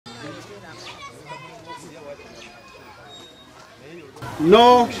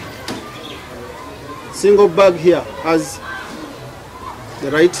No single bag here has the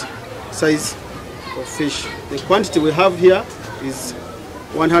right size of fish. The quantity we have here is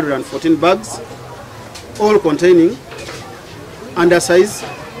 114 bags, all containing undersize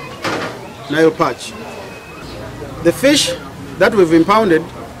Nile perch. The fish that we've impounded,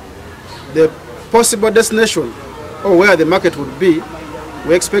 the possible destination or where the market would be,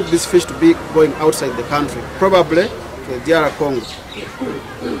 we expect this fish to be going outside the country, probably to the DR Congo.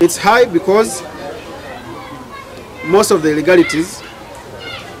 It's high because most of the illegalities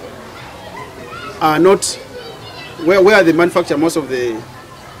are not where they manufacture. Most of the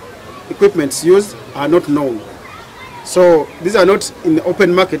equipments used are not known. So these are not in the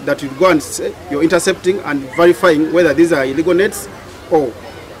open market that you go and say you're intercepting and verifying whether these are illegal nets or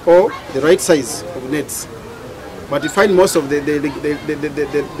the right size of nets. But you find most of the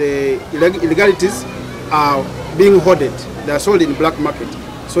illegalities are being hoarded. They are sold in black market.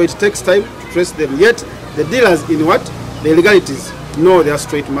 So it takes time to trace them. Yet the dealers in what? The illegalities know their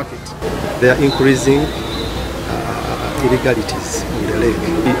straight market. They are increasing illegalities in the lake.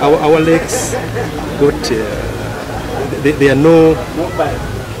 Our lakes got there are no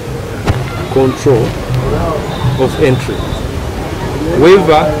control of entry.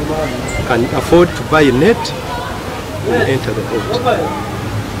 Whoever can afford to buy a net will enter the boat.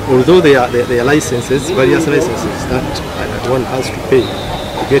 Although there are licenses, various licenses that one has to pay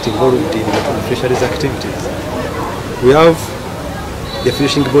to get involved in fisheries activities. We have the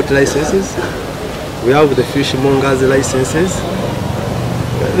fishing boat licenses, we have the fishmongers licenses,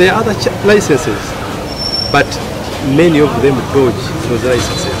 there are other licenses, but many of them dodge those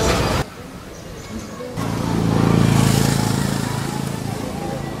licenses.